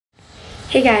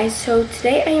Hey guys, so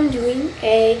today I am doing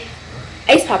a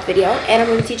ice pop video, and I'm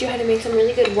going to teach you how to make some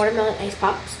really good watermelon ice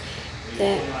pops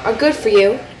that are good for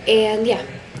you, and yeah.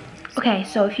 Okay,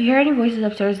 so if you hear any voices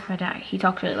upstairs, it's my dad. He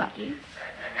talks really loud.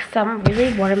 Some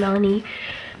really watermelon-y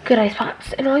good ice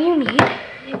pops, and all you need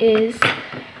is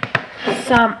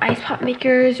some ice pop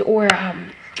makers, or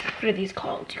what are these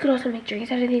called? You could also make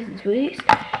drinks out of these and smoothies.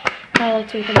 I like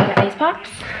to make them out of ice pops.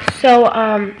 So,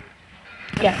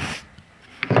 yeah.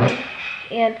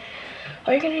 And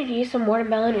all you're going to need is some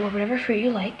watermelon or whatever fruit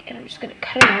you like. And I'm just going to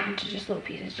cut it out into just little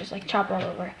pieces. Just like chop all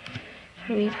over.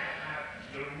 You know what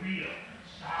I mean?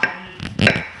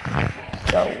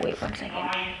 So, wait 1 second.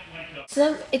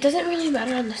 So, it doesn't really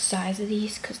matter on the size of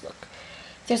these. Because look,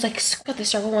 there's like got the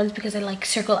circle ones because I like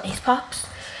circle ice pops.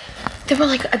 They were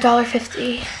like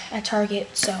 $1.50 at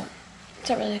Target. So, it's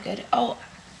not really good. Oh,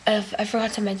 I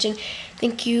forgot to mention.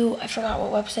 Thank you. I forgot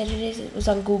what website it is. It was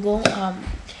on Google.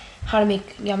 How to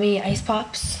make yummy ice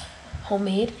pops,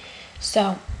 homemade.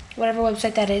 So, whatever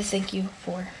website that is, thank you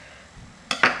for,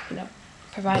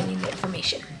 providing the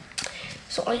information.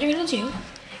 So, all you're going to do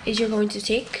is you're going to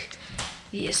take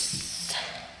this,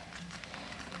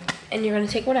 and you're going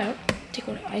to take one out.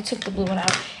 I took the blue one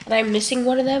out, and I'm missing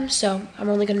one of them, so I'm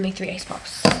only going to make 3 ice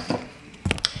pops.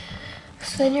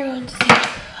 So then you're going to take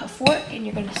a fork, and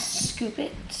you're going to scoop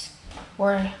it,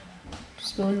 or a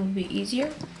spoon would be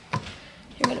easier.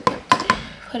 You're going to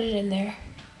put it in there.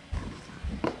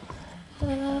 It's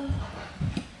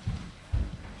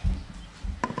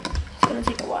going to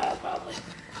take a while, probably.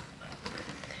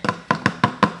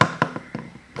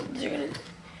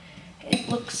 It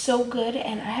looks so good,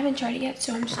 and I haven't tried it yet,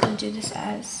 so I'm just going to do this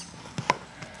as...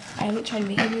 I haven't tried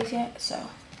making these yet, so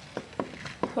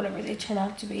whatever they turn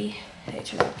out to be, they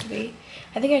turn out to be.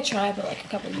 I think I tried, but like a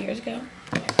couple of years ago.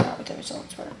 I forgot what the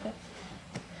results were, but...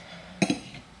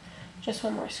 Just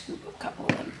one more scoop, a couple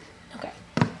of them. Okay,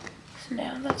 so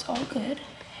now that's all good,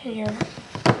 and you're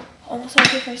almost on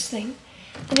your first thing.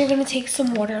 And you're gonna take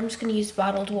some water. I'm just gonna use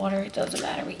bottled water. It doesn't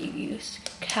matter what you use,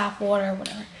 tap water,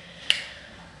 whatever.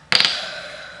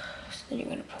 So then you're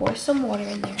gonna pour some water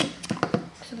in there.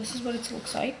 So this is what it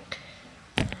looks like.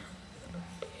 You're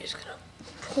just gonna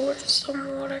pour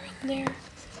some water in there.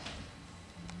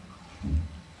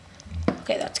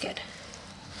 Okay, that's good.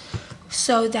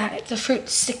 So that the fruit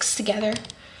sticks together,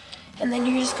 and then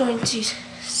you're just going to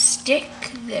stick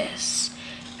this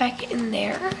back in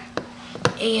there,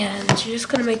 and you're just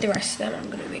going to make the rest of them. I'm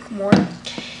going to make more,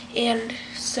 and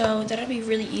so that'll be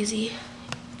really easy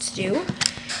to do.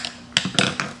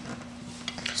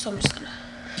 So I'm just going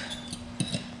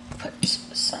to put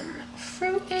some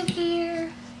fruit in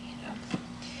here,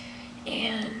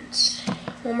 and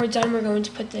when we're done, we're going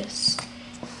to put this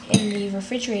in the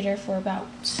refrigerator for about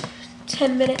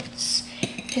 10 minutes,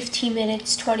 15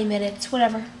 minutes, 20 minutes,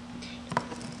 whatever.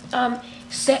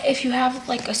 If you have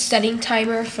like a setting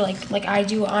timer for like I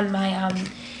do on my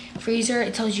freezer,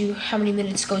 it tells you how many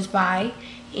minutes goes by,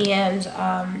 and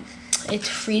it's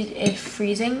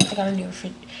freezing. I got a new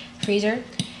freezer,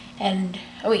 and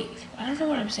oh wait, I don't know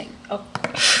what I'm saying. Oh,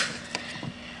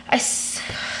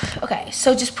 okay.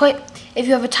 So just if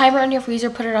you have a timer on your freezer,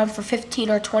 put it on for 15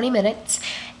 or 20 minutes.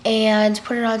 And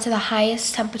put it on to the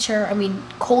highest temperature,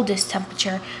 coldest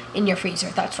temperature in your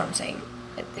freezer. That's what I'm saying.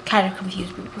 It kind of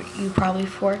confused you probably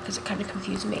before, because it kind of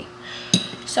confused me.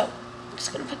 So, I'm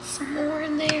just going to put some more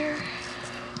in there.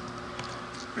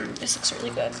 This looks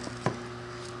really good.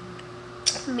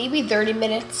 Maybe 30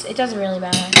 minutes. It doesn't really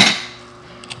matter.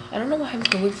 I don't know why I'm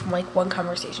going from like one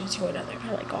conversation to another.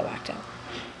 I like all backed out.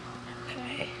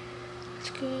 Okay, that's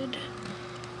good.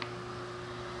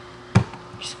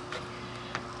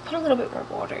 Put a little bit more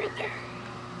water in there.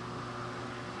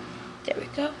 There we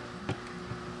go.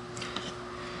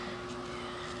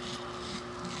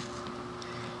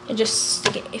 And just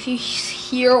stick it. If you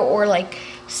hear or like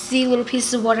see little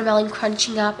pieces of watermelon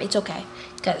crunching up, it's okay,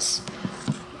 because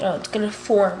it's gonna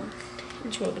form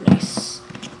into a nice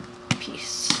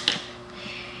piece.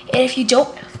 And if you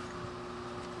don't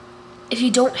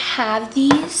have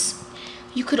these,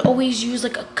 you could always use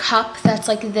like a cup that's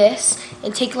like this,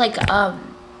 and take like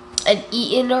an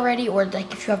eaten already, or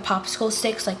like if you have popsicle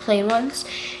sticks, like plain ones,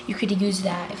 you could use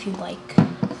that if you like,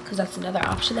 because that's another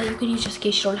option that you could use just in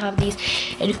case you don't have these,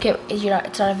 and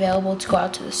it's not available to go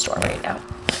out to the store right now.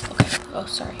 Okay. Oh,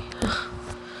 sorry.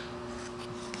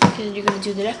 And you're gonna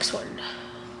do the next one.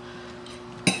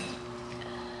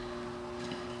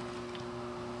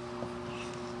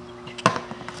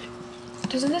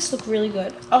 Doesn't this look really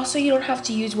good? Also, you don't have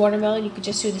to use watermelon. You could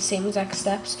just do the same exact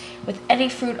steps with any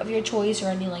fruit of your choice, or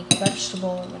any like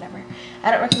vegetable or whatever.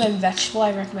 I don't recommend vegetable.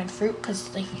 I recommend fruit, because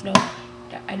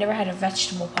I never had a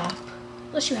vegetable pop.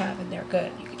 Unless you have and they're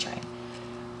good, you can try it.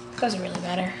 Doesn't really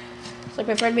matter. Like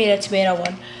my friend made a tomato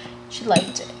one. She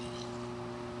liked it.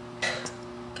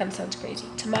 Kind of sounds crazy.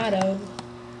 Tomato.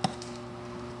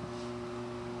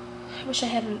 I wish I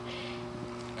hadn't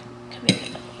come in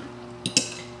another one.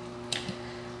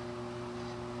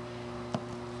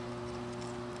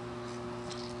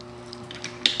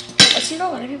 I've seen a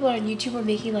lot of people on YouTube are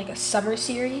making like a summer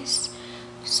series.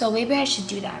 So maybe I should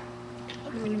do that.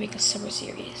 I'm going to make a summer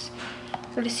series.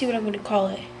 I'm going to see what I'm going to call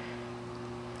it.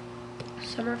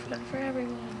 Summer fun for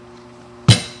everyone.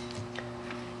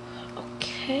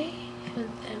 Okay. And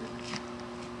then...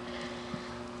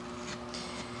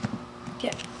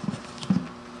 yeah.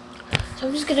 So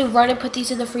I'm just going to run and put these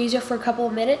in the freezer for a couple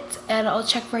of minutes. And I'll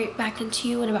check right back into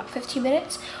you in about 15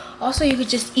 minutes. Also, you could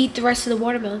just eat the rest of the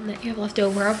watermelon that you have left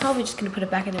over. I'm probably just going to put it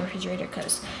back in the refrigerator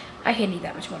because I can't eat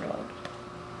that much watermelon.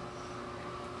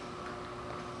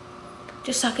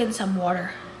 Just suck in some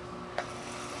water.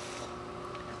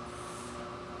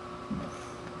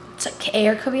 It's like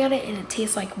air coming out of it and it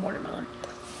tastes like watermelon.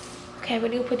 Okay, I'm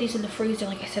gonna go put these in the freezer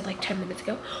like I said like 10 minutes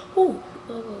ago. Ooh,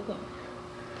 whoa.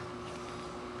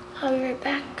 I'll be right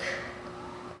back.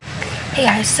 Hey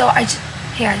guys, so I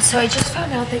just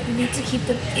found out that you need to keep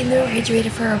them in the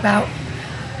refrigerator for about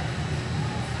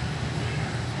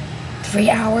 3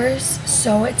 hours,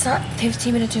 so it's not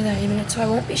 15 minutes or 90 minutes, so I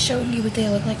won't be showing you what they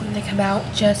look like when they come out.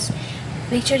 Just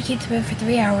make sure to keep them in for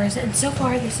 3 hours, and so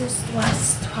far this is the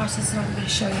last process that I'm going to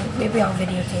show you. Maybe I'll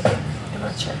videotape it, I'm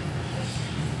not sure.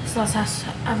 This is the last process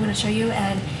I'm going to show you,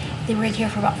 and they were in here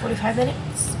for about 45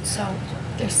 minutes, so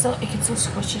they're still, it can still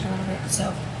squish it a little bit,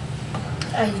 so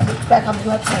I looked back on the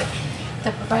website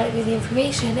that provided me the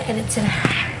information, and it said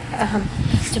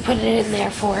to put it in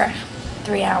there for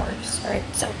 3 hours. Alright,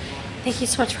 so thank you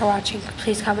so much for watching.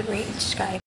 Please comment, rate, and subscribe.